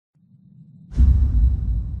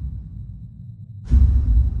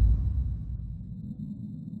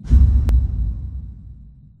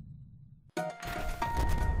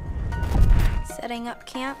setting up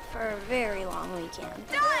camp for a very long weekend.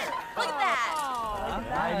 Done! Look at that!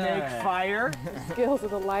 I make fire. The skills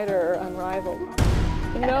of the lighter are unrivaled.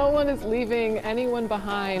 No one is leaving anyone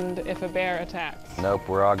behind if a bear attacks. Nope,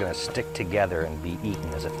 we're all gonna stick together and be eaten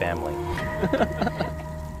as a family.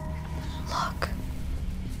 Look.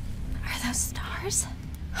 Are those stars?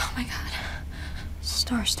 Oh my god.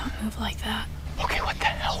 Stars don't move like that. Okay, what the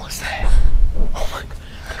hell was that? Oh my god,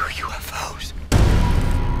 they're UFOs.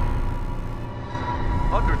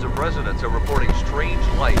 Hundreds of residents are reporting strange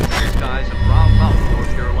lights in the skies of Brown Mountain, North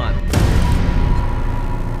Carolina.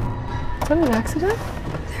 Is that an accident?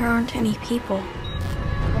 There aren't any people.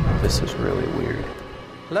 This is really weird.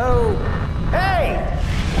 Hello? Hey!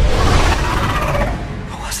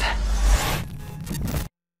 What was that?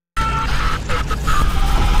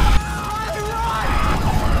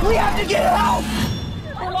 We have to get help!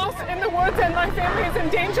 We're lost in the woods and my family is in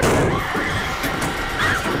danger.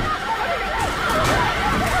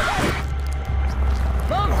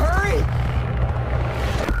 Mom, hurry!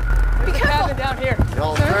 Be careful. Cabin down here.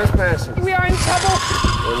 Y'all trespassing. We are in trouble.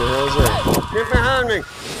 What the hell is that? Get behind me!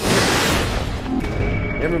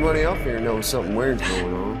 Everybody up here knows something weird's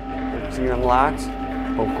going on. See them lights?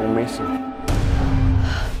 Folk go missing.